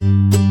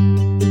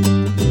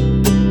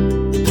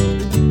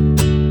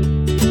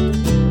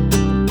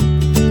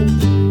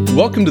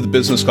Welcome to the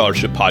Business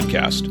Scholarship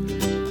Podcast,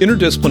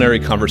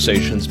 interdisciplinary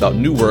conversations about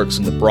new works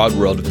in the broad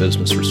world of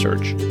business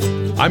research.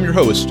 I'm your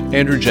host,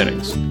 Andrew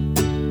Jennings.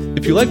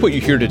 If you like what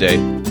you hear today,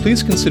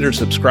 please consider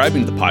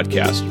subscribing to the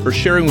podcast or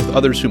sharing with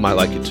others who might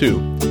like it too.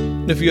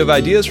 And if you have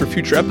ideas for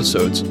future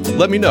episodes,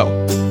 let me know.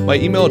 My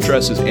email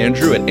address is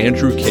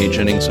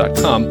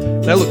andrew@andrewkjennings.com,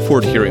 and I look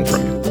forward to hearing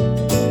from you.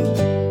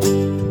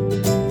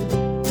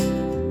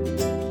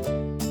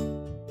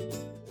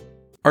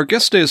 Our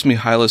guest today is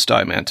Mihalis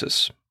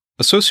Diamantis,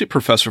 Associate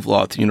Professor of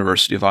Law at the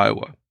University of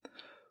Iowa.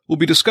 We'll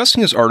be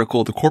discussing his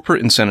article, The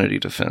Corporate Insanity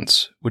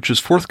Defense, which is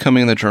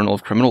forthcoming in the Journal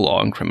of Criminal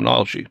Law and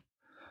Criminology.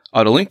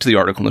 I'll add a link to the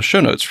article in the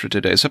show notes for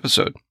today's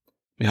episode.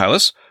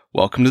 Mihalis,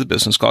 welcome to the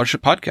Business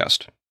Scholarship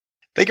Podcast.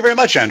 Thank you very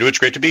much, Andrew. It's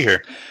great to be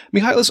here.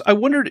 Mihalis, I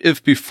wondered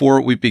if before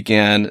we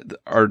began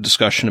our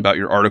discussion about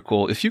your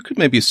article, if you could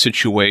maybe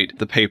situate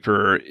the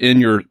paper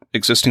in your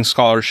existing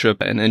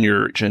scholarship and in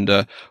your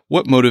agenda.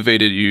 What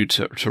motivated you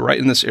to write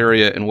in this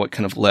area, and what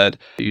kind of led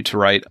you to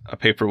write a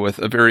paper with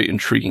a very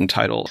intriguing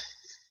title?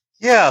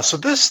 Yeah, so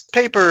this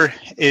paper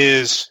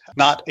is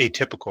not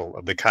atypical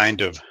of the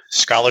kind of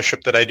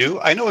scholarship that I do.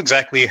 I know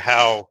exactly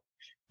how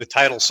the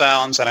title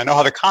sounds, and I know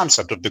how the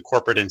concept of the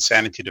corporate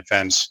insanity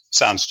defense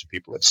sounds to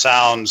people. It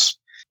sounds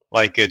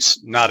like it's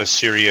not a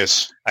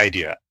serious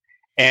idea.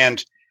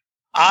 And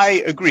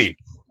I agree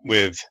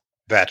with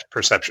that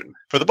perception.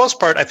 For the most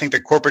part, I think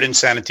that corporate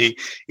insanity,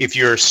 if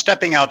you're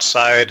stepping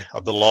outside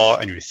of the law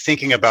and you're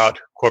thinking about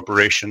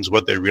corporations,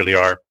 what they really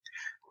are,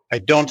 I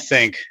don't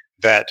think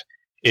that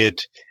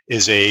it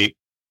is a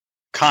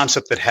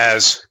concept that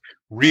has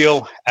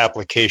real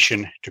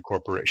application to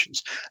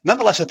corporations.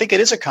 Nonetheless, I think it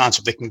is a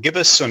concept that can give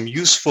us some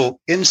useful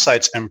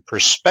insights and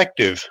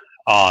perspective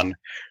on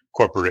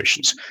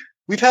corporations.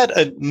 We've had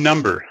a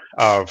number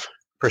of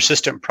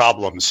persistent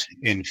problems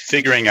in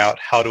figuring out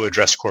how to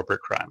address corporate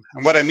crime.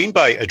 And what I mean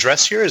by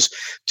address here is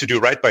to do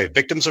right by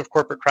victims of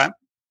corporate crime,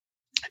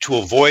 to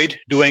avoid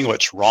doing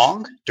what's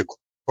wrong to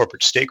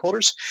corporate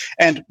stakeholders,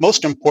 and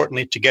most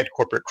importantly, to get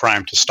corporate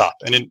crime to stop.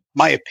 And in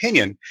my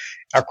opinion,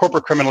 our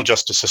corporate criminal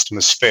justice system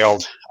has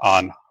failed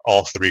on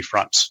all three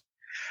fronts.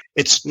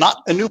 It's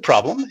not a new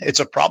problem. It's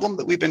a problem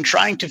that we've been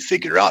trying to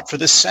figure out for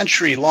this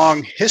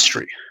century-long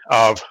history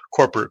of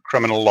corporate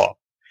criminal law.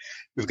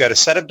 We've got a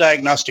set of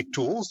diagnostic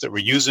tools that we're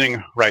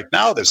using right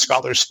now that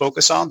scholars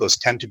focus on. Those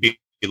tend to be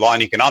law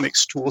and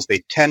economics tools.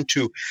 They tend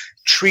to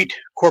treat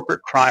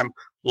corporate crime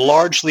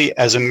largely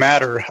as a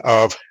matter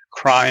of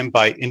crime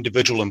by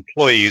individual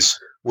employees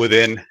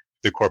within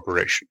the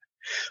corporation.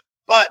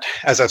 But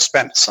as I've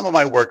spent some of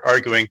my work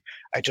arguing,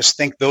 I just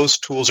think those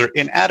tools are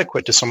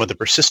inadequate to some of the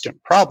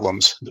persistent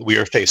problems that we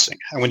are facing.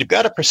 And when you've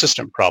got a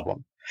persistent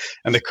problem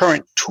and the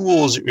current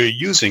tools you're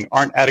using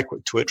aren't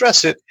adequate to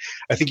address it,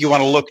 I think you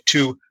want to look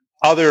to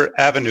other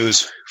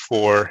avenues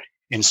for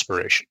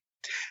inspiration.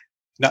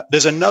 Now,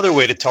 there's another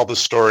way to tell the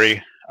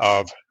story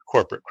of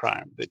corporate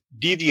crime that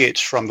deviates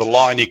from the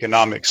law and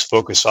economics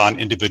focus on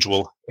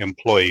individual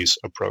employees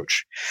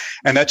approach.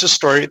 And that's the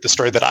story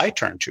that I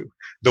turn to,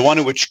 the one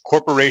in which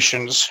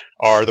corporations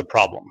are the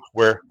problem,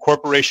 where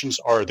corporations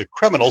are the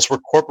criminals, where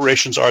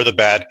corporations are the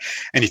bad.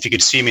 And if you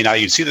could see me now,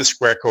 you'd see the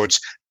square quotes,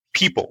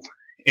 people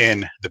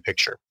in the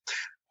picture.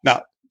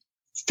 Now,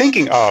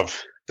 thinking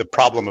of the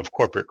problem of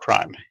corporate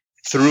crime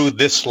through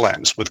this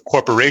lens, with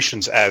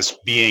corporations as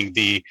being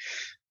the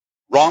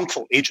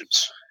wrongful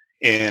agents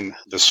in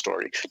the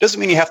story,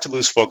 doesn't mean you have to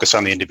lose focus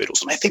on the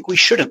individuals. And I think we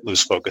shouldn't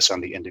lose focus on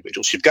the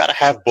individuals. You've got to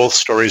have both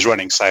stories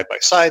running side by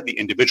side, the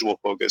individual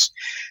focus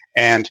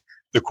and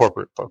the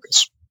corporate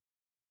focus.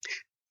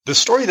 The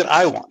story that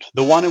I want,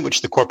 the one in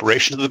which the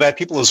corporations are the bad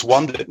people, is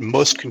one that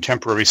most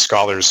contemporary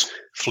scholars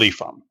flee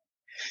from.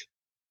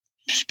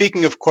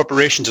 Speaking of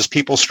corporations as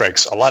people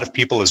strikes a lot of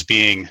people as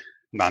being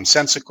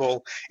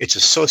nonsensical. It's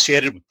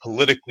associated with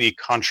politically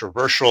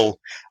controversial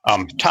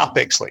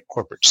topics like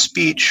corporate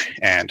speech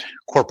and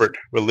corporate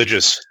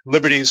religious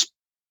liberties.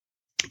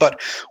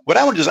 But what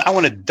I want to do is I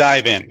want to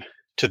dive in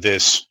to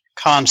this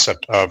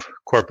concept of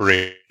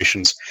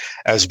corporations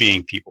as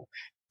being people.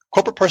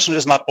 Corporate personhood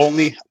is not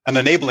only an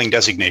enabling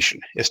designation.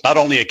 It's not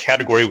only a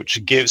category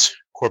which gives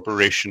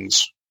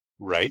corporations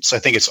rights. I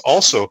think it's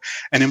also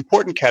an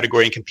important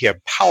category and can be a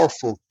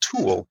powerful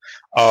tool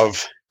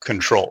of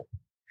control.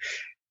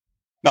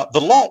 Now,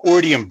 the law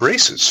already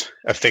embraces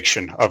a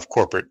fiction of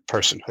corporate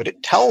personhood.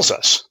 It tells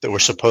us that we're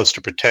supposed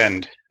to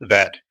pretend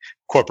that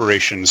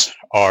corporations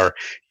are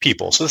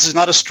people. So this is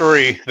not a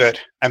story that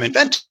I'm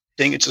inventing.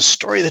 It's a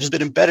story that has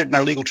been embedded in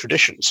our legal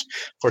traditions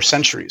for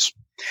centuries.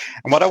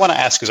 And what I want to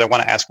ask is,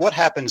 what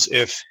happens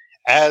if,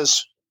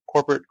 as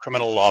corporate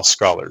criminal law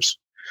scholars,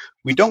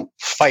 we don't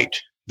fight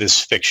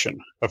this fiction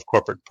of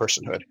corporate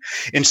personhood?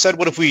 Instead,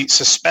 what if we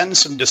suspend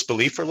some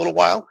disbelief for a little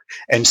while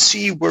and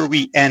see where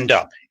we end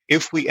up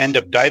if we end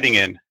up diving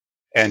in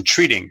and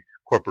treating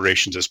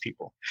corporations as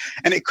people?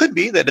 And it could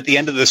be that at the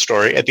end of the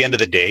story, at the end of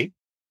the day,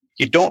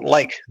 you don't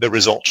like the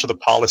results or the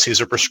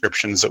policies or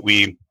prescriptions that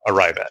we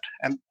arrive at.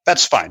 And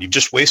that's fine. You've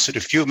just wasted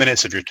a few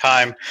minutes of your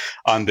time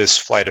on this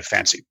flight of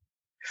fancy.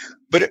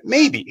 But it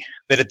may be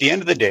that at the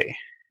end of the day,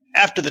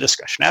 after the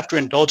discussion, after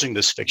indulging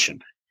this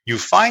fiction, you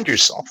find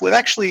yourself with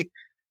actually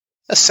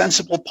a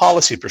sensible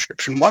policy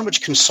prescription, one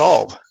which can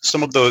solve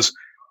some of those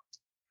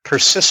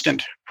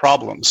persistent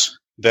problems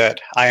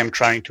that I am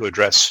trying to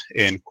address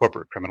in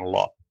corporate criminal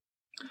law.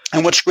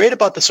 And what's great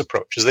about this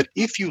approach is that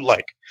if you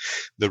like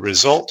the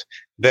result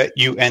that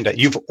you end at,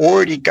 you've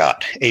already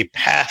got a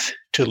path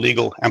to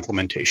legal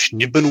implementation.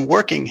 You've been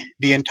working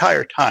the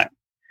entire time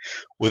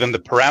within the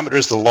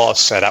parameters the law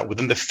set out,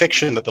 within the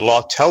fiction that the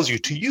law tells you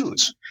to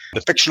use,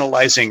 the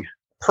fictionalizing,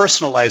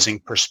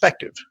 personalizing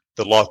perspective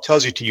the law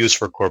tells you to use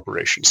for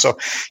corporations. So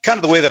kind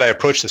of the way that I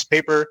approach this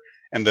paper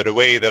and the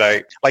way that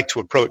I like to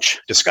approach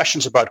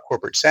discussions about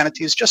corporate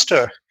sanity is just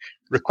to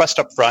request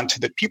up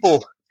front that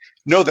people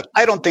know that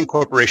I don't think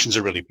corporations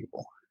are really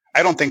people.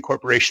 I don't think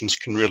corporations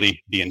can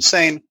really be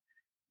insane,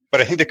 but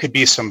I think there could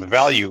be some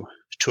value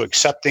to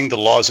accepting the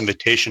law's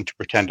invitation to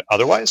pretend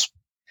otherwise.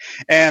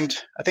 And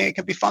I think it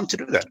can be fun to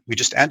do that. We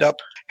just end up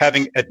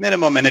having, at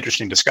minimum, an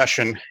interesting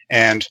discussion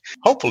and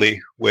hopefully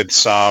with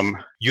some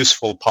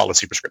useful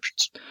policy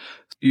prescriptions.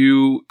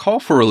 You call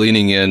for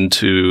leaning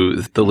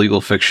into the legal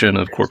fiction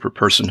of corporate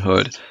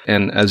personhood.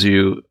 And as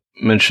you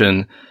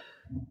mentioned,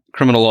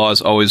 criminal law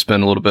has always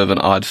been a little bit of an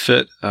odd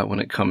fit when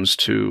it comes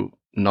to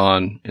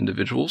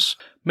non-individuals.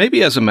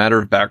 Maybe as a matter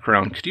of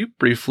background, could you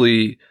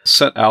briefly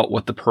set out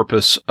what the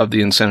purpose of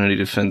the insanity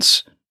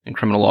defense in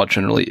criminal law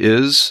generally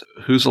is,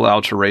 who's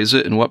allowed to raise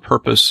it, and what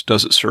purpose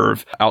does it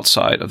serve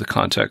outside of the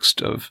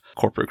context of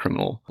corporate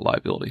criminal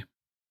liability?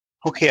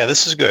 Okay, yeah,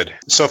 this is good.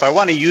 So if I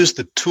want to use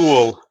the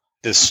tool,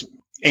 this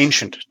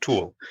ancient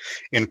tool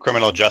in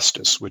criminal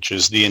justice, which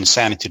is the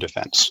insanity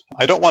defense,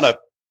 I don't want to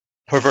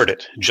pervert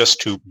it just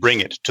to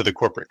bring it to the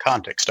corporate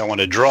context. I want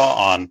to draw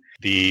on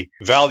the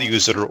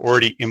values that are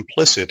already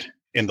implicit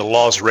in the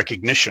law's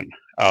recognition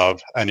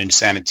of an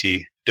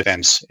insanity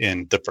defense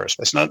in the first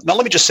place. Now,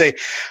 let me just say,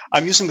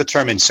 I'm using the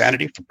term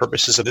insanity for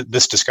purposes of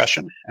this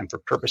discussion and for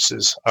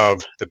purposes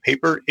of the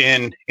paper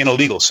in a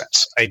legal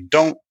sense. I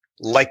don't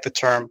like the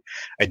term.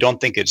 I don't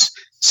think it's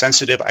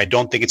sensitive. I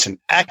don't think it's an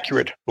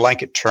accurate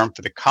blanket term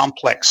for the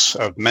complex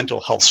of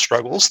mental health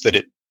struggles that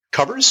it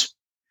covers.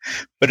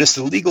 But it's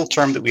the legal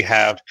term that we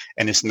have,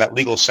 and it's in that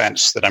legal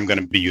sense that I'm going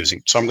to be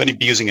using. So I'm going to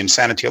be using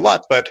insanity a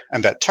lot,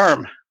 and that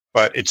term,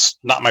 but it's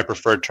not my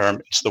preferred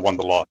term. It's the one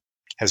the law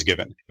has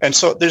given. And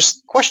so there's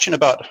a question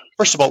about,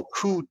 first of all,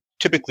 who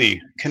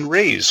typically can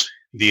raise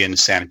the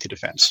insanity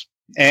defense.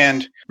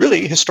 And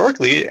really,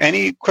 historically,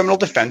 any criminal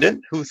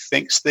defendant who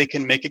thinks they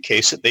can make a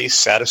case that they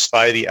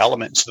satisfy the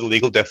elements of the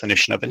legal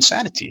definition of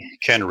insanity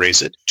can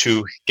raise it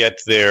to get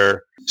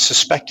their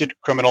suspected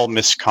criminal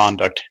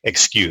misconduct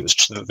excused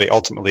so that they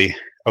ultimately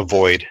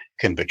avoid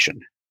conviction.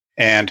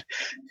 And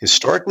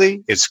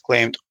historically, it's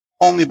claimed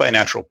only by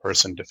natural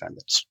person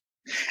defendants.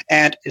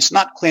 And it's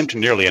not claimed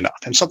nearly enough.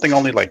 And something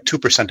only like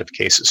 2% of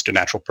cases do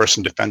natural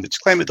person defendants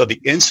claim it, though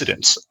the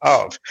incidence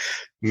of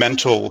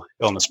mental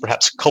illness,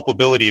 perhaps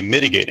culpability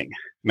mitigating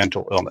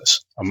mental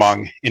illness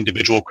among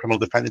individual criminal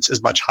defendants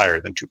is much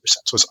higher than 2%.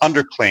 So it's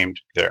underclaimed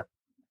there.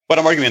 What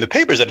I'm arguing in the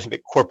paper is that I think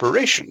that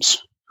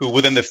corporations, who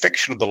within the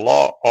fiction of the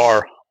law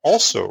are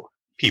also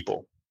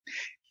people,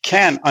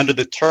 can, under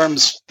the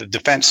terms the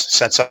defense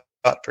sets up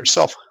for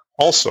itself,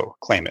 also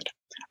claim it.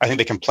 I think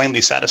they can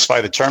plainly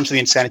satisfy the terms of the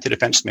insanity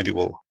defense. Maybe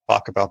we'll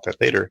talk about that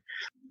later.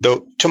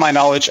 Though, to my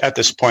knowledge, at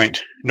this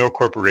point, no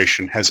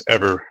corporation has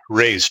ever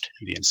raised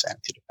the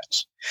insanity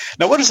defense.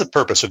 Now, what is the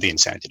purpose of the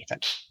insanity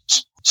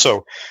defense?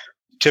 So,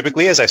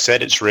 typically, as I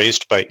said, it's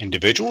raised by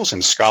individuals,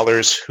 and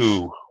scholars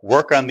who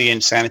work on the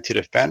insanity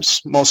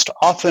defense most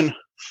often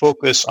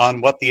focus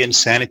on what the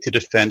insanity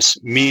defense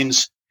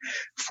means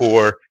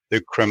for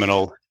the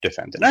criminal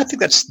defendant. And I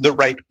think that's the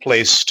right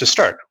place to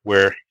start,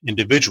 where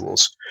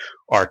individuals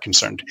are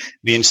concerned.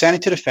 The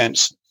insanity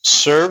defense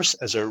serves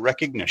as a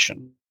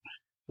recognition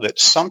that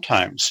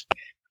sometimes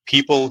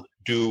people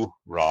do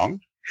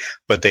wrong,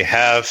 but they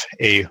have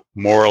a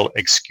moral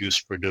excuse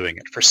for doing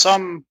it. For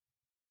some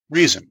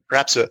reason,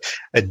 perhaps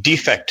a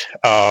defect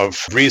of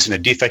reason, a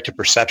defect of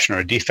perception, or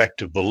a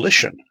defect of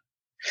volition,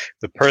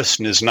 the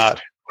person is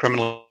not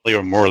criminally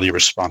or morally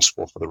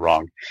responsible for the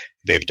wrong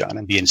they've done.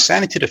 And the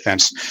insanity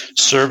defense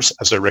serves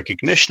as a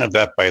recognition of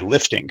that by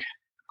lifting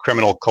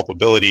criminal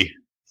culpability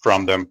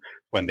from them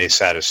when they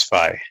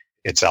satisfy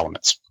its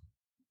elements.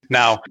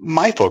 Now,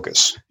 my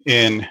focus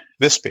in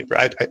this paper,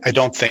 I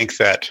don't think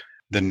that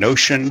the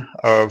notion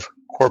of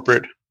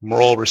corporate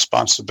moral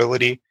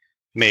responsibility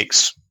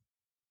makes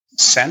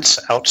sense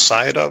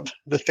outside of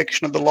the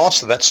fiction of the law.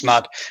 So that's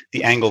not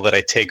the angle that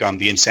I take on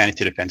the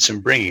insanity defense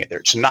and bringing it there.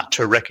 It's not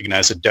to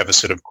recognize a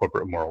deficit of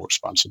corporate moral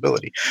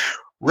responsibility.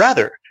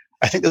 Rather,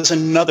 I think there's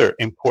another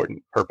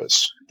important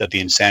purpose that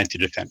the insanity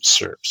defense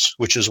serves,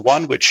 which is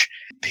one which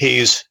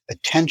pays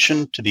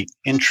attention to the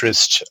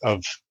interests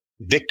of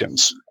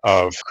victims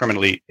of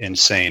criminally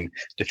insane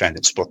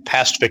defendants, both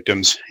past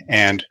victims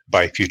and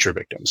by future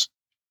victims.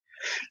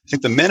 I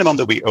think the minimum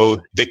that we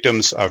owe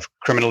victims of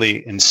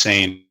criminally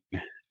insane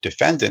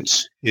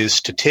defendants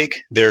is to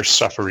take their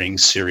suffering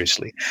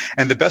seriously.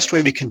 And the best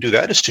way we can do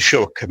that is to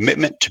show a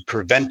commitment to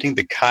preventing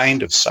the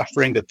kind of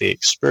suffering that they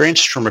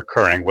experienced from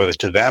occurring, whether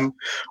to them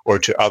or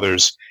to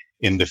others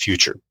in the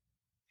future.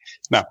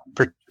 Now,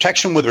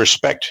 protection with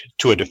respect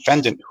to a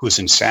defendant whose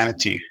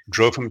insanity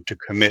drove him to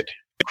commit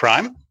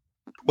crime,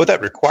 what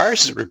that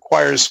requires is it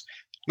requires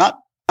not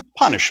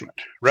punishment,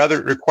 rather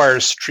it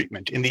requires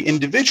treatment. In the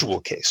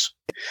individual case,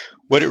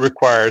 what it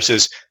requires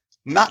is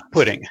not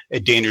putting a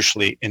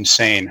dangerously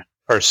insane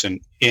person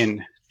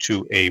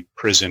into a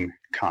prison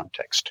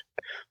context.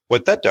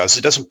 What that does,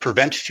 it doesn't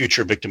prevent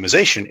future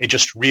victimization, it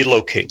just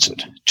relocates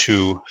it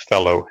to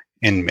fellow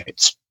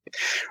inmates.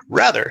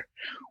 Rather,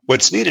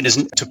 what's needed is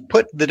to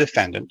put the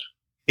defendant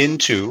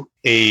into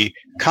a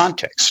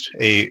context,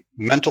 a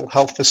mental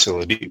health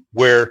facility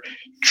where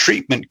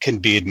treatment can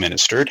be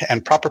administered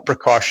and proper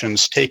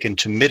precautions taken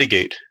to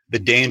mitigate the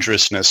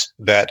dangerousness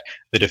that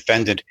the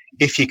defendant,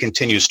 if he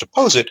continues to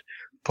pose it,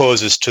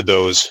 poses to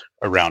those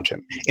around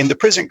him. In the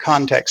prison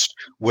context,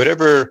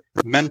 whatever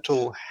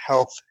mental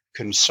health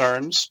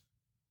concerns,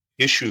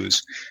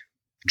 issues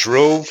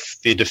drove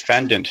the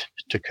defendant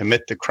to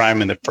commit the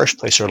crime in the first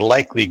place are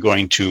likely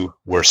going to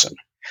worsen.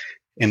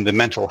 In the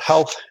mental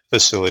health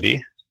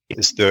facility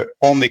is the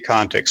only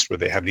context where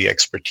they have the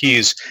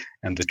expertise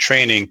and the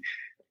training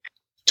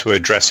to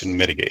address and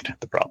mitigate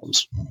the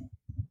problems.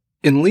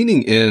 In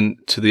leaning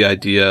into the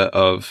idea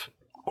of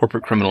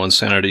corporate criminal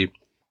insanity,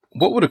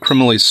 what would a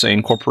criminally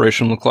sane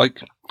corporation look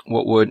like?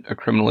 What would a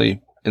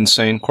criminally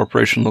insane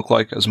corporation look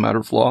like as a matter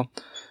of law?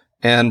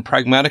 And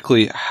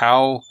pragmatically,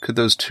 how could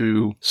those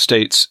two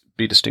states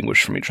be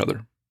distinguished from each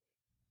other?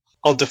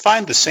 I'll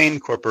define the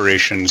sane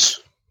corporations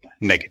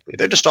negatively.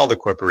 They're just all the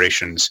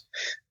corporations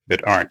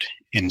that aren't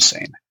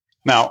insane.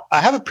 Now, I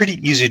have a pretty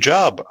easy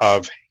job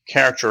of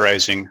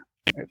characterizing,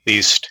 at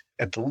least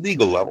at the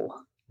legal level,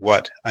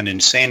 what an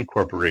insane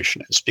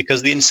corporation is,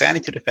 because the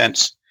insanity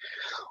defense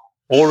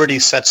already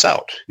sets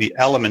out the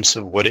elements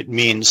of what it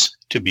means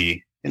to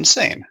be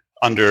insane.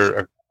 Under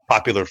a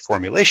popular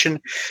formulation,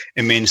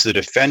 it means the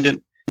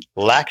defendant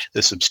lacked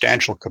the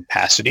substantial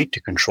capacity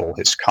to control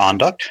his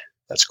conduct.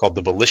 That's called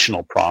the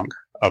volitional prong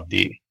of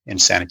the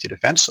insanity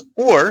defense,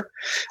 or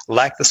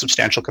lacked the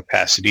substantial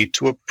capacity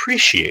to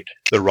appreciate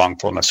the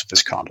wrongfulness of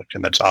his conduct,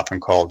 and that's often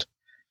called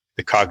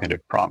the cognitive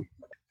prong.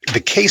 The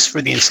case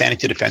for the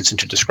insanity defense and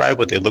to describe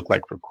what they look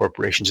like for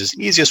corporations is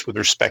easiest with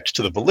respect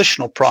to the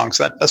volitional prongs.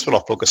 That's what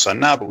I'll focus on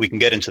now, but we can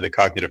get into the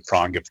cognitive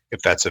prong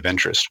if that's of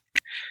interest.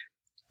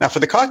 Now, for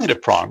the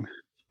cognitive prong,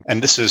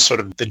 and this is sort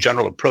of the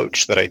general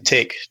approach that I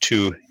take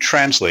to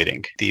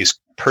translating these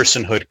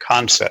personhood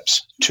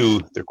concepts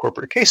to their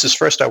corporate cases,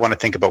 first I want to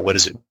think about what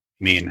does it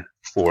mean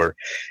for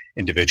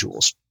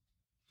individuals.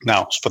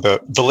 Now, for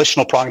the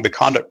volitional prong, the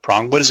conduct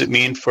prong, what does it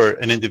mean for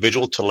an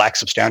individual to lack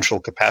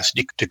substantial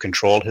capacity to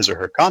control his or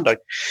her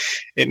conduct?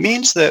 It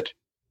means that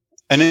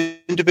an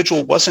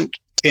individual wasn't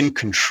in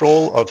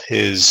control of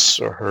his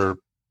or her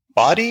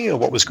body or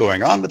what was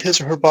going on with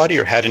his or her body,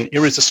 or had an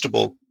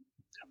irresistible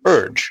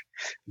urge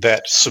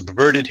that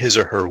subverted his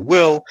or her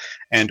will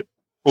and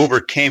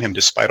overcame him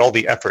despite all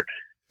the effort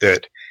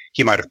that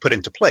he might have put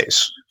into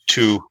place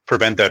to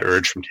prevent that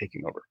urge from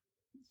taking over.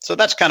 So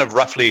that's kind of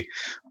roughly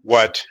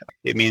what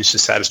it means to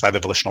satisfy the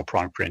volitional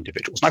prong for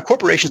individuals. Now,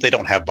 corporations, they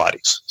don't have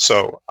bodies.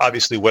 So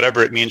obviously,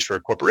 whatever it means for a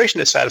corporation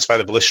to satisfy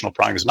the volitional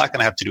prong is not going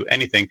to have to do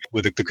anything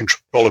with the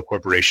control a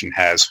corporation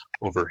has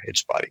over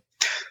its body.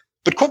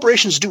 But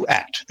corporations do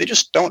act. They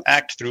just don't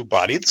act through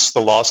bodies.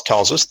 The law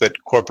tells us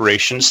that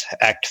corporations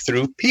act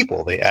through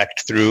people. They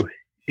act through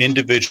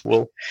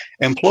individual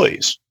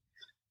employees.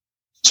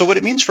 So what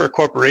it means for a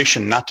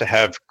corporation not to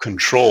have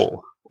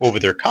control over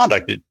their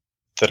conduct,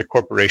 that a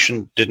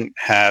corporation didn't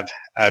have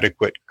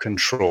adequate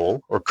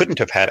control or couldn't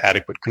have had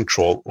adequate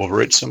control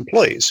over its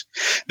employees.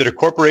 That a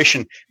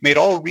corporation made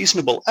all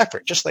reasonable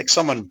effort, just like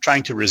someone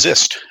trying to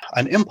resist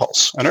an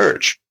impulse, an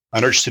urge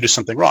to do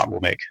something wrong will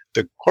make.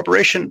 The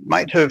corporation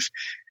might have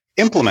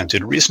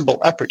implemented reasonable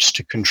efforts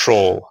to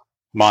control,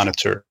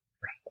 monitor,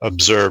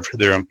 observe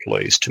their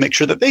employees to make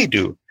sure that they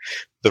do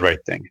the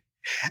right thing.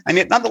 And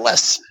yet,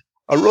 nonetheless,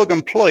 a rogue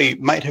employee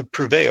might have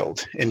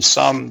prevailed in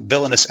some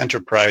villainous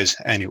enterprise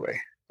anyway.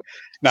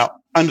 Now,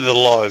 under the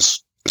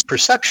law's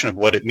perception of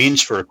what it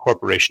means for a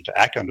corporation to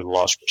act under the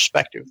law's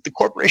perspective, the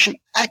corporation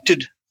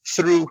acted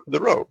through the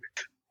rogue.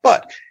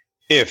 But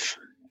if,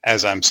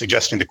 as I'm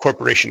suggesting, the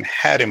corporation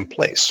had in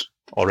place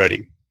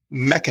already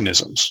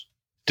mechanisms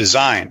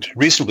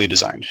reasonably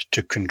designed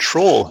to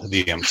control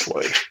the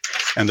employee,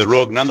 and the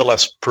rogue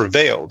nonetheless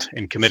prevailed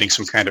in committing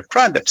some kind of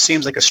crime, that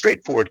seems like a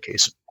straightforward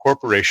case of a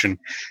corporation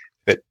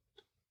that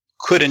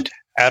couldn't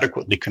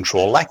adequately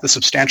control, lack the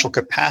substantial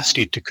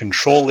capacity to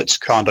control its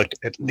conduct,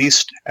 at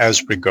least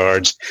as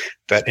regards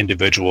that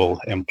individual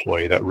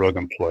employee, that rogue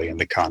employee, and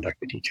the conduct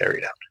that he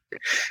carried out.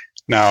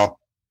 Now,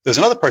 there's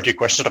another part to your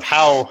question of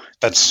how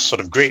that's sort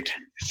of great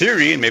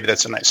theory, and maybe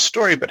that's a nice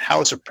story, but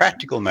how, as a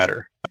practical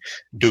matter,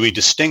 do we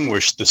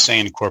distinguish the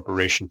sane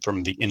corporation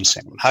from the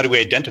insane one? How do we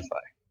identify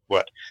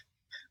what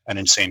an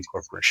insane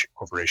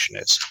corporation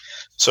is.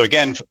 So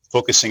again,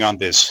 focusing on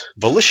this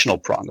volitional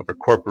prong of a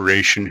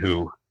corporation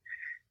who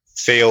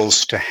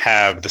fails to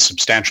have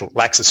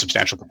lacks the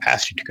substantial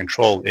capacity to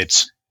control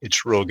its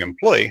rogue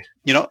employee.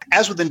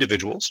 As with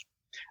individuals,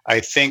 I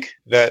think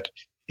that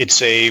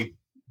it's a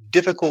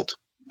difficult,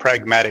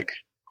 pragmatic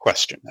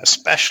question,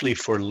 especially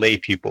for lay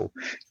people,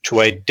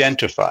 to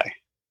identify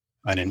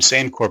an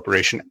insane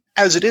corporation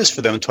as it is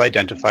for them to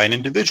identify an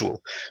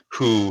individual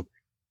who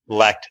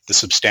lacked the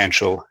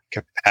substantial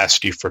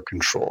capacity for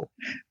control.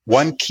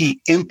 One key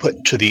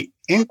input to the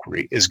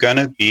inquiry is going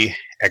to be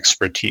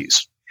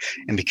expertise.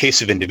 In the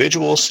case of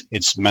individuals,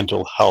 it's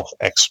mental health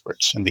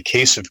experts. In the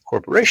case of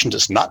corporations,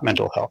 it's not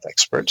mental health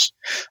experts,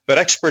 but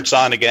experts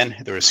on, again,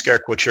 there are scare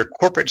quotes here,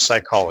 corporate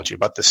psychology,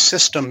 about the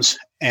systems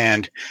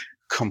and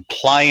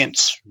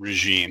compliance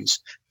regimes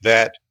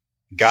that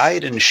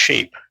guide and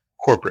shape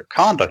corporate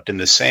conduct in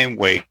the same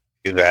way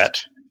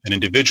that an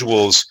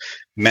individual's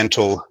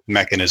mental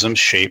mechanisms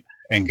shape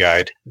and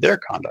guide their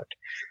conduct.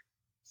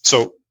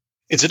 So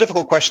it's a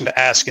difficult question to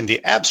ask in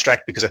the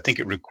abstract because I think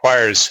it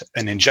requires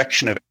an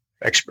injection of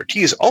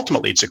expertise.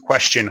 Ultimately, it's a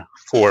question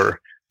for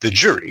the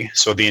jury.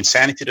 So the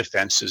insanity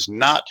defense is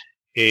not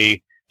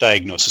a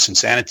diagnosis.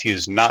 Insanity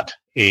is not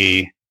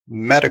a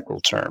medical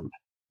term,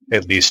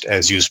 at least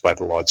as used by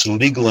the law. It's a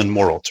legal and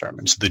moral term.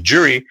 And so the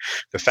jury,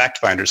 the fact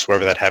finders,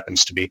 whoever that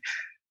happens to be,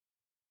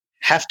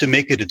 have to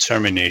make a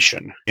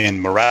determination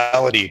in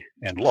morality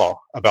and law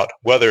about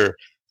whether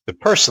the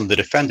person, the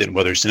defendant,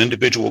 whether it's an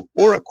individual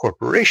or a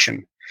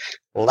corporation,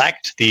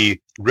 lacked the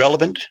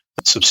relevant,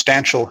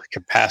 substantial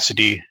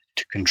capacity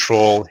to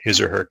control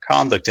his or her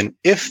conduct, and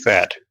if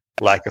that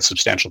lack of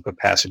substantial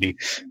capacity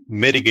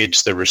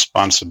mitigates their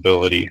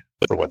responsibility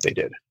for what they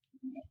did.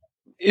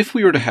 If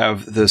we were to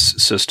have this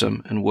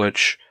system in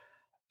which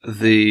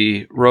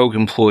the rogue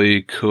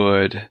employee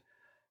could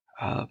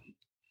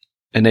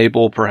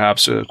enable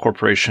perhaps a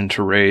corporation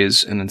to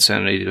raise an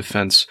insanity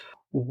defense,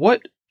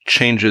 what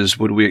changes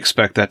would we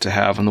expect that to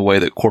have on the way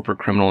that corporate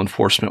criminal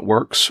enforcement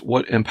works?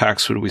 What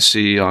impacts would we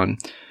see on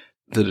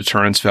the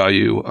deterrence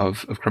value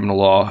of criminal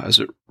law as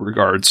it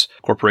regards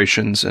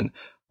corporations, and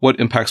what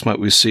impacts might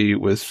we see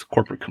with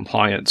corporate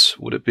compliance?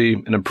 Would it be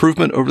an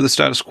improvement over the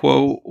status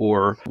quo,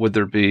 or would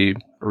there be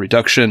a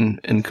reduction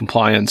in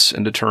compliance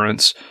and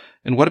deterrence?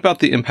 And what about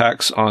the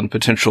impacts on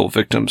potential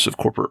victims of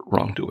corporate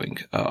wrongdoing?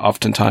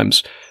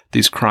 Oftentimes,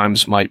 these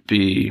crimes might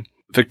be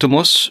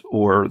victimless,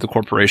 or the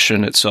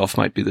corporation itself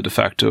might be the de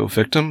facto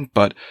victim,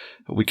 but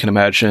we can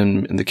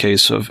imagine in the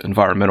case of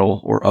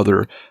environmental or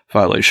other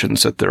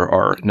violations that there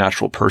are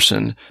natural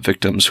person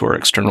victims who are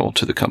external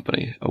to the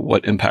company.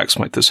 What impacts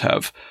might this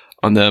have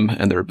on them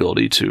and their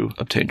ability to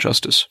obtain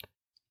justice?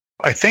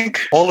 I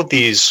think all of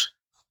these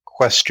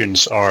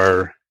questions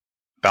are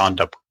bound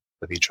up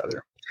with each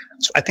other.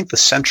 So I think the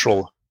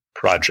central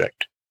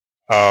project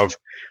of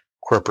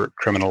corporate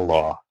criminal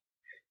law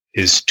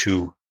is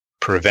to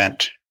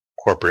prevent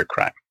corporate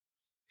crime.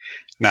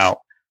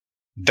 Now,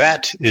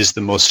 that is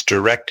the most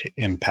direct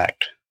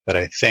impact that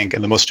I think,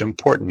 and the most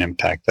important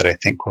impact that I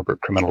think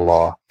corporate criminal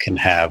law can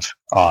have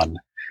on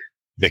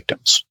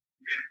victims.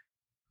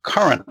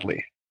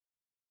 Currently,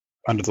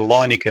 under the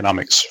law and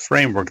economics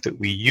framework that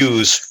we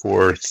use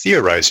for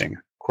theorizing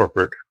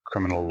corporate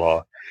criminal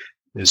law,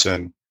 is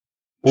an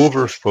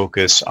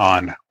over-focus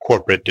on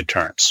corporate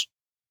deterrence.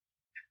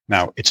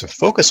 Now, it's a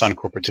focus on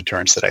corporate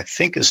deterrence that I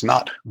think is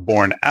not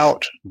borne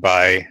out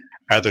by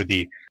either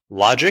the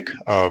logic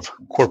of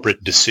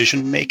corporate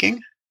decision-making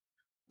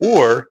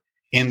or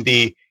in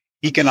the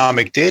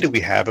economic data we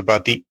have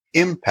about the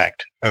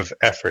impact of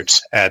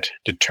efforts at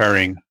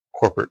deterring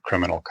corporate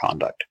criminal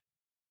conduct.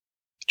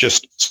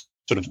 Just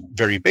sort of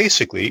very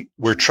basically,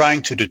 we're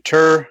trying to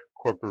deter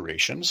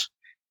corporations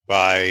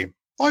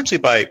largely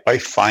by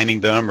fining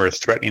them or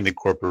threatening the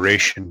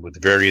corporation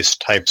with various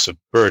types of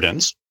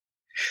burdens.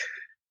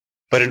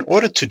 But in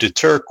order to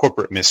deter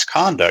corporate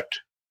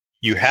misconduct,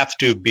 you have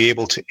to be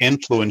able to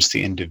influence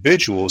the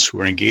individuals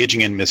who are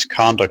engaging in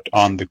misconduct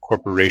on the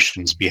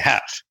corporation's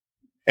behalf.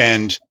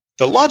 And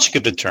the logic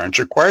of deterrence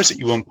requires that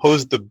you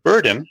impose the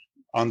burden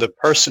on the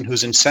person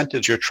whose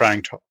incentives you're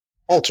trying to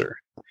alter.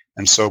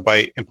 And so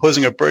by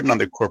imposing a burden on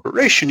the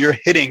corporation, you're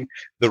hitting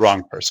the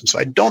wrong person. So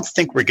I don't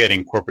think we're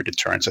getting corporate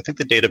deterrence. I think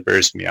the data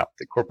bears me out.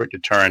 The corporate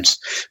deterrence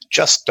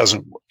just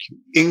doesn't work. You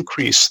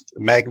increase the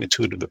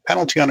magnitude of the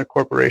penalty on a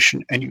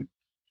corporation, and you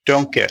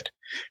don't get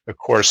a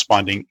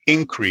corresponding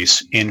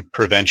increase in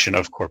prevention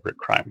of corporate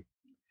crime.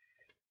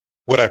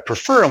 What I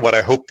prefer and what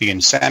I hope the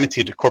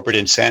corporate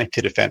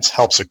insanity defense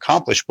helps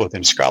accomplish both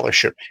in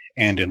scholarship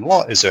and in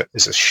law is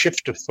a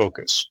shift of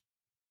focus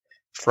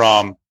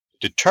from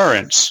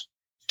deterrence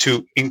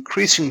to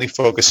increasingly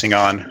focusing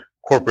on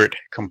corporate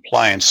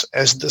compliance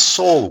as the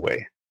sole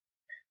way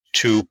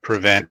to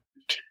prevent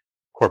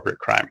corporate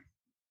crime.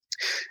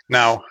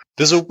 Now,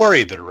 there's a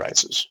worry that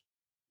arises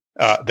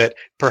that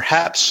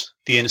perhaps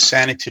the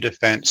insanity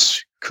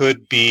defense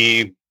could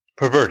be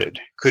perverted,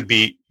 could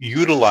be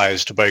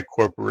utilized by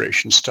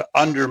corporations to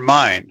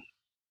undermine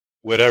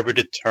whatever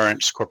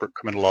deterrence corporate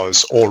criminal law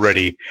is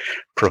already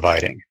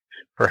providing.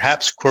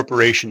 perhaps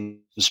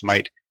corporations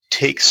might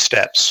take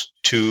steps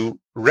to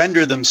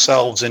render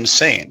themselves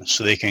insane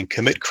so they can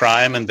commit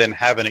crime and then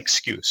have an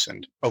excuse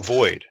and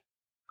avoid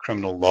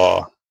criminal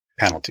law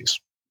penalties.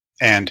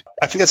 And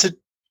I think that's a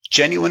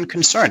genuine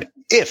concern.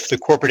 If the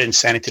corporate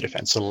insanity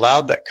defense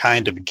allowed that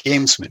kind of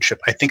gamesmanship,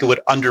 I think it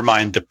would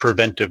undermine the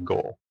preventive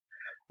goal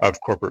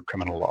of corporate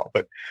criminal law.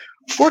 But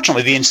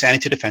fortunately, the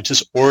insanity defense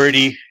has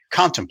already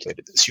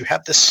contemplated this. You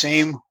have the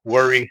same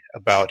worry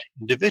about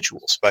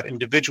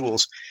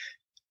individuals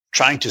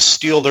trying to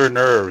steal their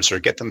nerves or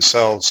get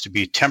themselves to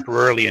be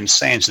temporarily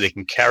insane so they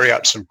can carry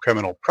out some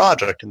criminal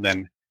project and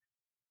then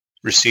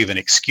receive an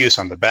excuse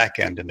on the back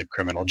end in the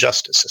criminal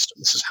justice system.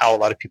 This is how a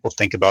lot of people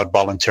think about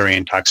voluntary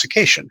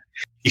intoxication.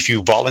 If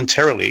you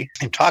voluntarily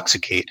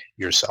intoxicate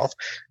yourself,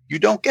 you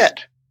don't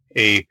get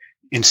a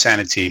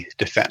insanity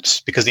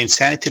defense because the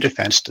insanity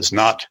defense does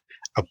not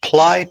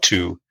apply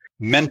to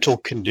mental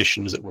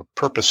conditions that were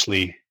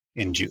purposely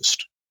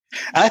induced.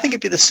 And I think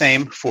it'd be the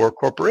same for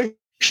corporations.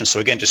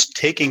 So again, just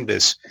taking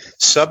this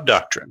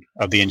sub-doctrine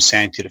of the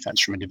insanity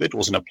defense from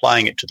individuals and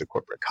applying it to the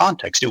corporate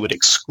context, it would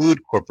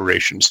exclude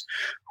corporations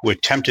who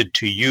attempted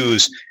to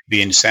use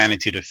the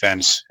insanity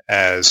defense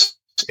as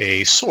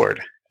a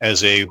sword,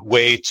 as a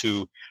way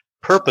to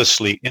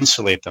purposely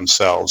insulate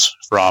themselves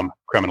from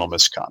criminal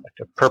misconduct.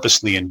 A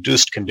purposely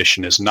induced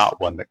condition is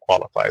not one that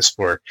qualifies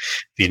for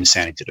the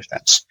insanity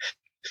defense.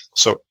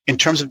 So in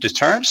terms of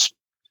deterrence,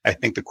 I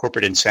think the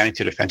corporate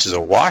insanity defense is a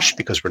wash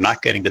because we're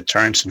not getting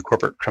deterrence in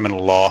corporate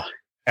criminal law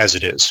as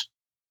it is.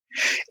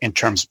 In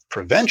terms of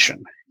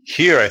prevention,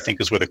 here I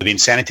think is where the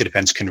insanity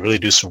defense can really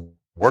do some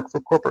work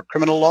for corporate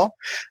criminal law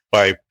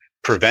by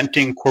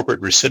preventing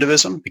corporate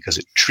recidivism because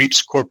it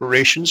treats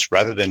corporations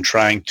rather than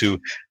trying to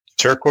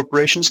deter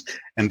corporations.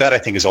 And that I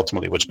think is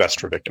ultimately what's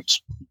best for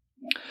victims.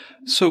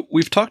 So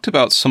we've talked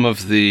about some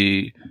of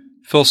the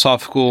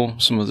philosophical,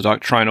 some of the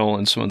doctrinal,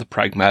 and some of the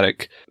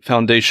pragmatic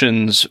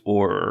foundations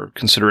or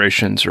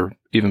considerations or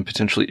even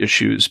potentially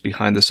issues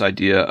behind this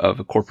idea of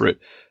a corporate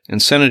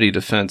insanity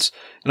defense.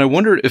 And I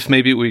wondered if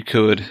maybe we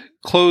could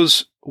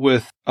close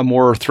with a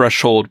more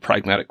threshold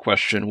pragmatic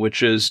question,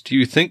 which is, do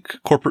you think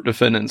corporate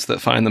defendants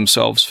that find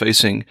themselves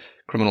facing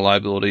criminal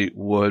liability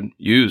would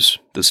use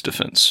this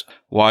defense?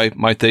 Why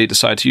might they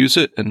decide to use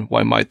it, and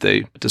why might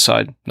they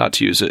decide not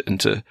to use it and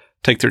to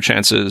take their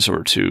chances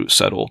or to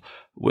settle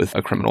with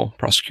a criminal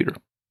prosecutor?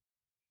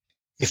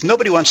 If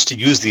nobody wants to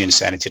use the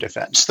insanity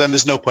defense, then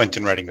there's no point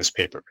in writing this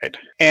paper, right?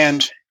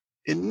 And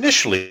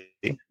initially,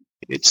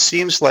 it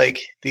seems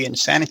like the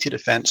insanity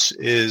defense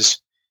is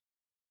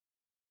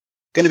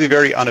going to be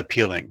very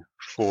unappealing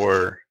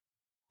for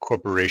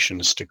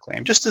corporations to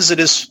claim, just as it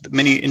is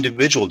many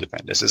individual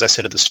defendants. As I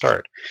said at the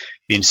start,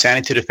 the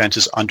insanity defense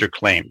is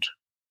underclaimed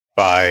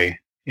by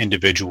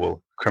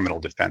individual criminal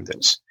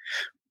defendants.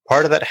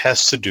 Part of that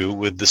has to do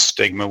with the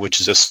stigma which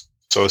is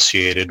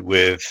associated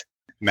with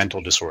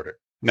mental disorder.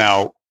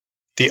 Now,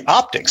 the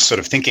optics, sort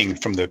of thinking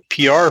from the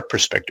PR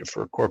perspective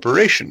for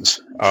corporations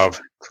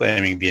of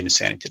claiming the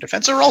insanity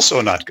defense, are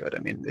also not good. I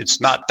mean, it's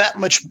not that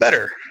much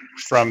better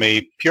from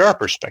a PR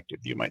perspective,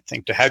 you might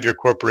think, to have your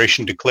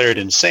corporation declared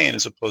insane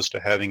as opposed to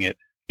having it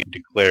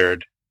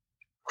declared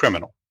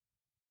criminal.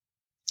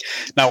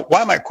 Now,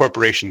 why might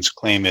corporations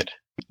claim it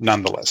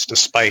nonetheless,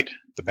 despite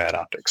the bad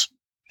optics? I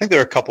think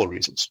there are a couple of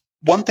reasons.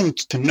 One thing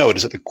to note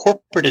is that the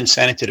corporate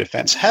insanity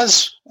defense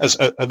has,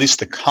 at least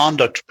the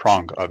conduct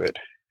prong of it,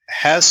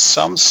 has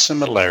some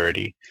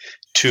similarity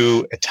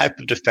to a type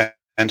of defense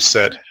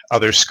that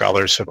other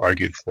scholars have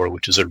argued for,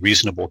 which is a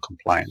reasonable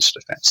compliance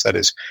defense. That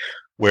is,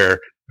 where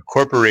a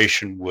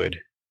corporation would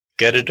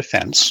get a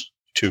defense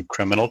to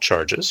criminal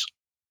charges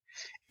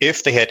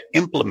if they had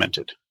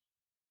implemented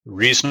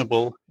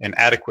reasonable and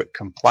adequate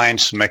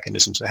compliance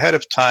mechanisms ahead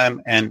of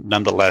time and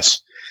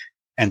nonetheless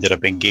ended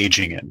up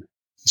engaging in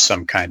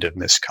some kind of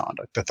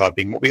misconduct. The thought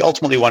being what we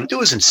ultimately want to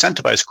do is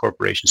incentivize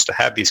corporations to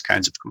have these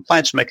kinds of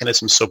compliance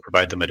mechanisms, so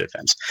provide them a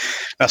defense.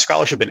 Now,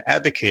 scholars have been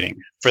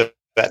advocating for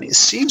that. It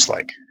seems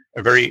like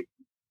a very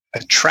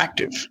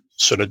attractive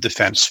sort of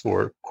defense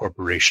for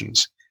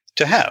corporations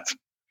to have.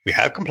 We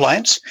have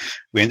compliance.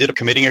 We ended up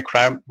committing a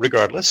crime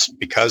regardless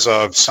because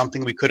of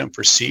something we couldn't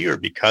foresee or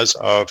because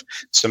of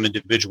some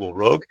individual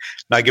rogue.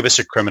 Now give us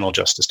a criminal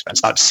justice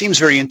defense. Now, it seems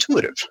very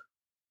intuitive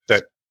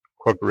that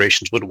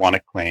corporations would want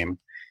to claim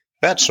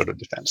that sort of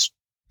defense.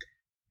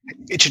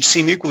 It should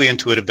seem equally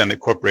intuitive then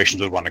that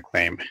corporations would want to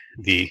claim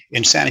the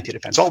insanity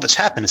defense. All that's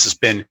happened is it's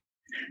been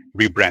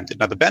rebranded.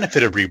 Now, the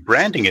benefit of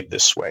rebranding it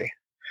this way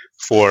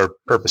for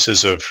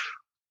purposes of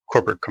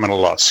corporate criminal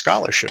law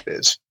scholarship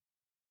is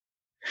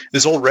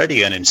there's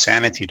already an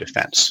insanity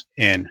defense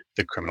in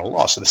the criminal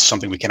law. So this is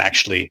something we can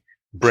actually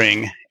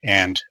bring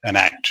and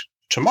enact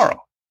tomorrow.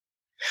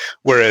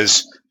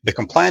 Whereas the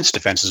compliance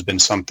defense has been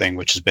something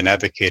which has been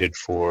advocated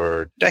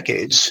for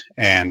decades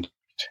and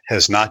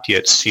has not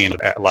yet seen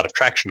a lot of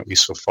traction, at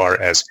least so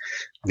far as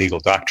legal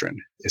doctrine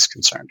is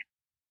concerned.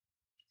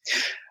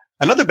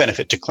 Another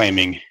benefit to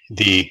claiming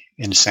the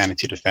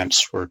insanity defense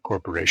for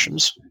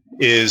corporations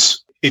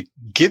is it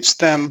gives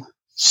them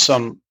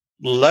some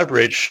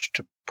leverage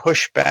to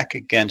push back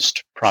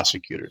against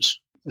prosecutors.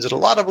 Is it a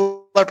lot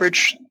of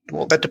leverage?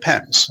 Well, that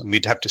depends. And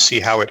we'd have to see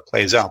how it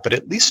plays out, but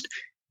at least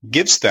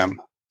gives them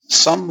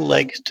some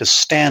leg to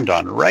stand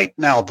on. Right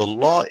now, the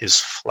law is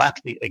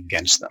flatly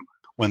against them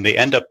when they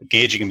end up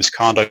engaging in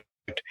misconduct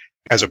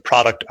as a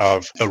product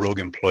of a rogue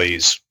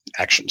employee's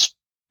actions.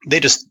 They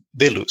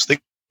lose. They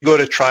go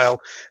to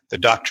trial. The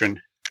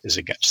doctrine is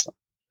against them.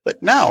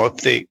 But now, if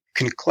they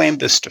can claim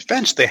this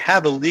defense, they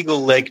have a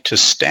legal leg to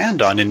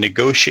stand on in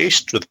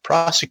negotiations with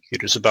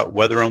prosecutors about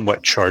whether and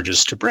what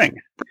charges to bring.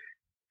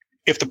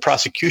 If the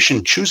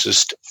prosecution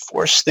chooses to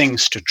force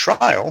things to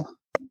trial,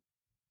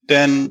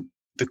 then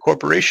the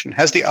corporation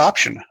has the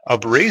option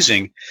of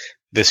raising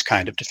this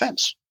kind of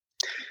defense.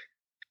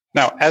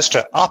 Now, as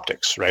to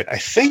optics, right, I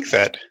think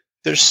that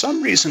there's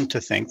some reason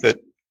to think that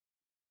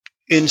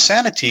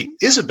insanity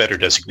is a better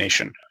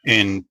designation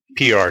in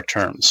PR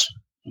terms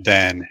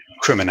than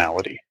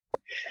criminality.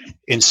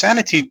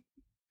 Insanity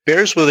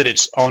bears with it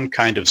its own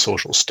kind of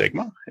social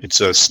stigma.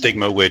 It's a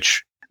stigma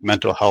which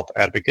mental health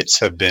advocates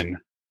have been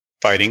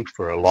fighting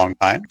for a long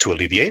time to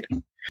alleviate.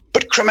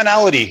 But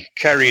criminality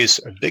carries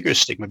a bigger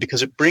stigma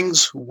because it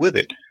brings with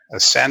it a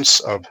sense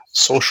of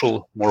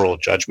social moral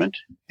judgment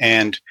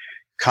and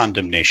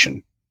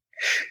condemnation.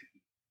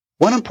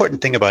 One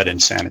important thing about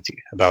insanity,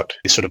 about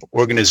the sort of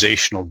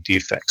organizational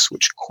defects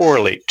which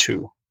correlate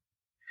to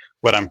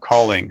what I'm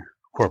calling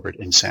corporate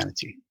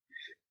insanity,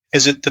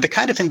 is it the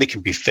kind of thing that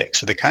can be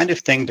fixed, or the kind of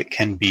thing that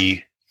can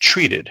be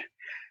treated.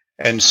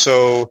 And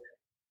so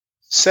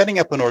setting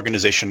up an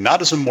organization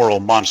not as a moral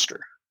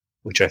monster,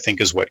 which I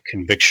think is what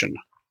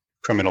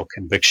criminal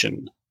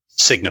conviction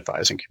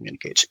signifies and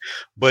communicates,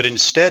 but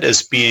instead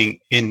as being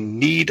in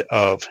need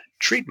of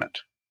treatment,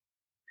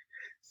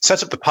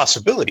 sets up the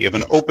possibility of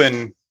an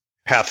open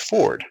path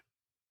forward,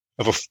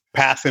 of a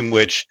path in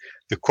which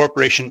the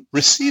corporation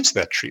receives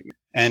that treatment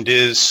and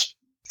is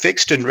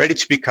fixed and ready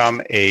to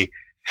become a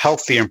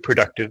healthy and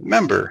productive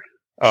member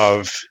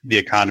of the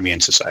economy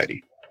and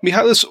society.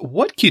 Mihalis,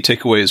 what key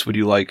takeaways would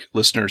you like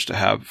listeners to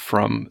have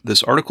from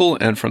this article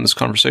and from this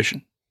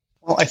conversation?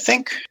 Well, I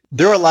think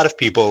there are a lot of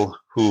people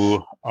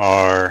who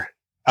are,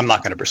 I'm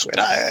not going to persuade.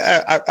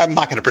 I'm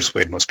not going to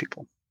persuade most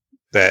people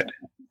that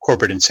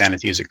corporate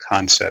insanity is a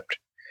concept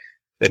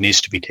that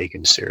needs to be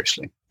taken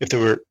seriously. If there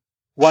were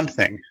one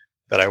thing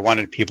that I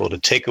wanted people to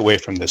take away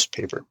from this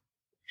paper,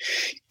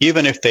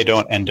 even if they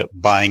don't end up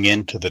buying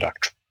into the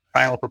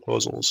doctrinal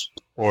proposals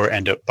or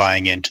end up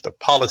buying into the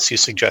policy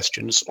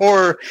suggestions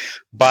or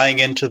buying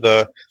into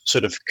the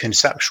sort of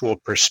conceptual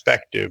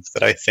perspective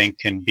that I think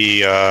can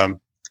be a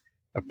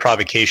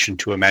provocation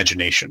to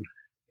imagination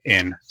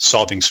in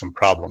solving some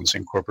problems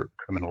in corporate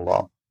criminal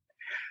law.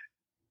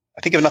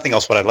 I think if nothing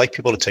else, what I'd like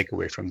people to take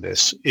away from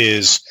this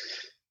is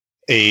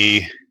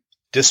a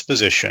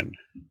disposition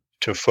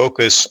to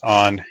focus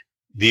on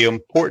the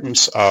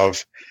importance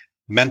of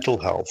mental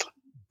health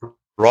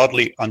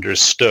broadly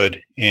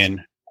understood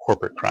in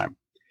corporate crime.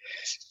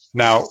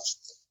 Now,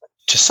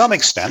 to some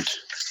extent,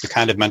 the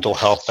kind of mental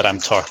health that I'm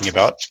talking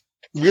about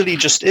really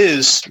just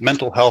is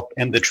mental health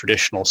in the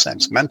traditional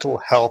sense, mental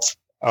health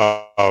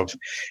of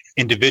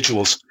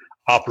individuals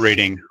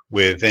operating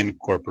within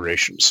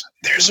corporations.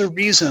 There's a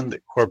reason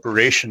that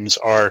corporations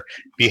are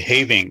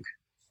behaving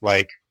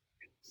like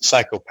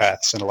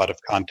psychopaths in a lot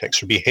of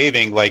contexts, or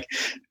behaving like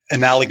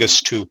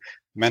analogous to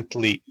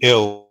mentally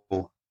ill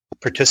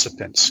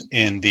participants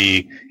in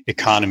the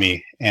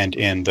economy and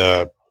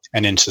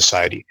in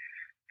society.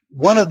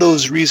 One of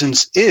those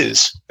reasons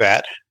is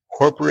that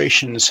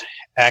corporations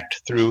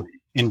act through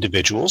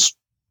individuals.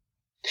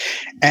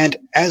 And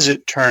as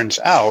it turns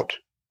out,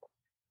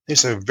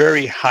 there's a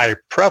very high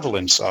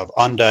prevalence of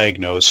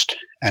undiagnosed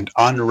and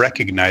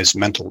unrecognized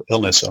mental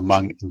illness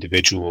among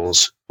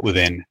individuals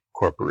within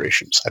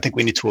corporations. I think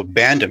we need to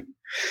abandon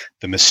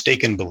the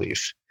mistaken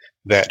belief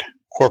that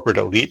corporate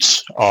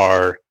elites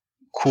are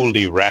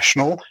coolly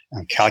rational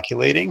and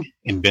calculating,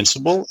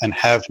 invincible, and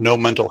have no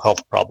mental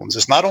health problems.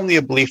 It's not only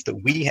a belief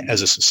that we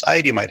as a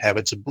society might have,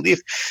 it's a belief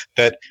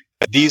that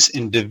these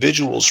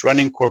individuals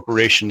running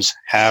corporations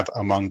have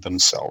among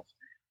themselves.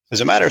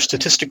 As a matter of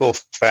statistical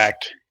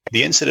fact,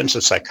 the incidence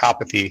of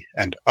psychopathy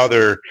and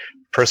other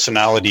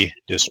personality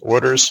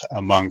disorders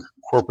among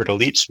corporate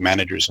elites,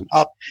 managers, and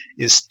up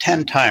is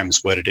 10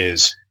 times what it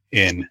is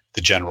in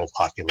the general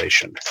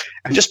population.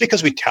 And just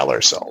because we tell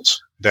ourselves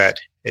that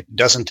it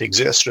doesn't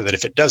exist, or that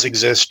if it does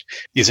exist,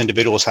 these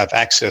individuals have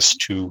access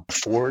to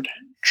afford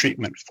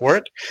treatment for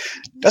it,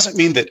 doesn't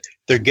mean that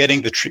they're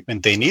getting the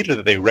treatment they need or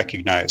that they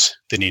recognize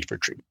the need for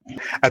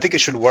treatment. I think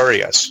it should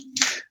worry us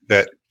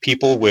that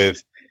people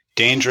with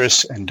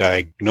dangerous and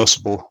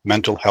diagnosable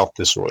mental health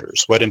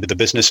disorders, what in the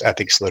business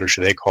ethics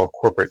literature they call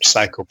corporate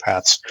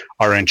psychopaths,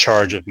 are in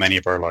charge of many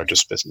of our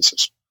largest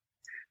businesses.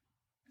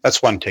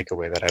 That's one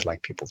takeaway that I'd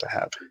like people to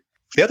have.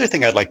 The other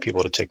thing I'd like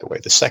people to take away,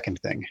 the second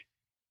thing,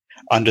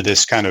 under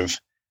this kind of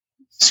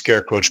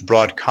scare-quotes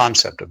broad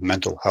concept of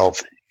mental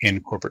health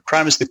in corporate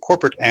crime, is the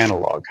corporate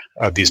analog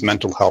of these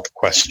mental health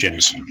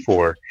questions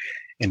for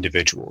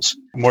individuals.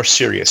 More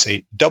serious,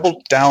 a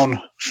double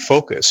down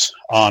focus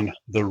on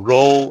the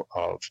role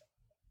of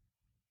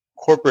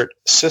corporate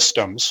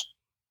systems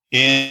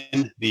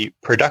in the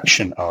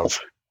production of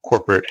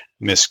corporate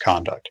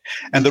misconduct,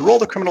 and the role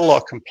that criminal law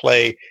can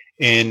play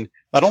in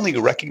not only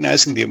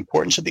recognizing the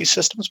importance of these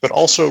systems, but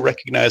also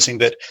recognizing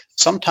that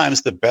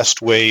sometimes the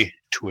best way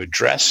to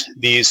address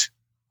these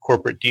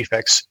corporate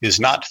defects is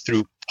not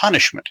through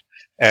punishment,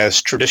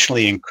 as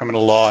traditionally in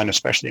criminal law, and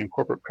especially in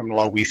corporate criminal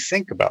law, we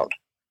think about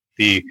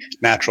the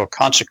natural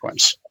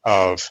consequence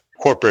of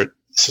corporate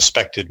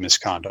suspected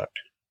misconduct,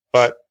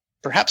 but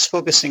perhaps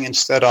focusing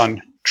instead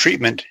on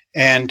treatment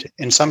and,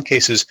 in some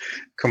cases,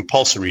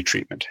 compulsory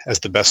treatment as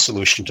the best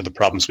solution to the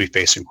problems we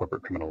face in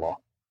corporate criminal law.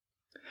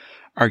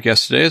 Our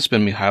guest today has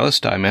been Mihalis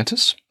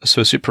Diamantis,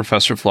 Associate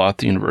Professor of Law at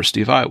the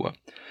University of Iowa.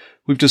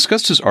 We've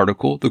discussed his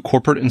article, The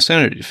Corporate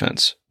Insanity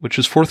Defense, which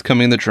is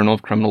forthcoming in the Journal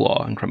of Criminal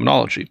Law and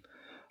Criminology.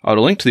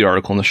 I'll link to the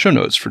article in the show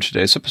notes for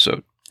today's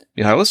episode.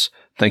 Mihalis,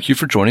 thank you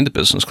for joining the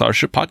Business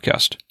Scholarship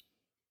Podcast.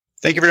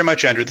 Thank you very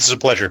much, Andrew. This is a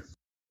pleasure.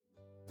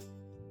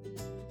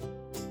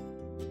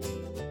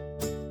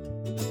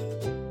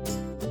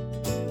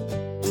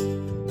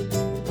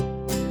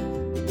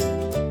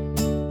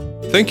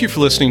 Thank you for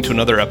listening to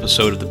another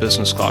episode of the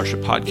Business Scholarship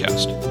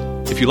Podcast.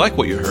 If you like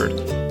what you heard,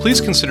 please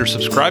consider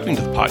subscribing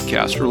to the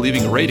podcast or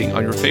leaving a rating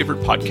on your favorite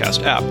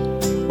podcast app,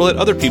 or let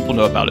other people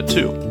know about it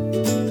too.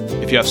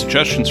 If you have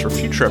suggestions for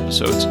future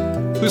episodes,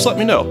 please let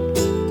me know.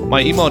 My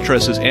email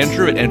address is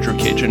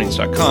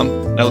andrew@andrewkjennings.com,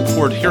 and I look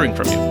forward to hearing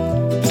from you.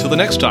 Until the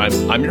next time,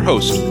 I'm your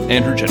host,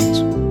 Andrew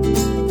Jennings.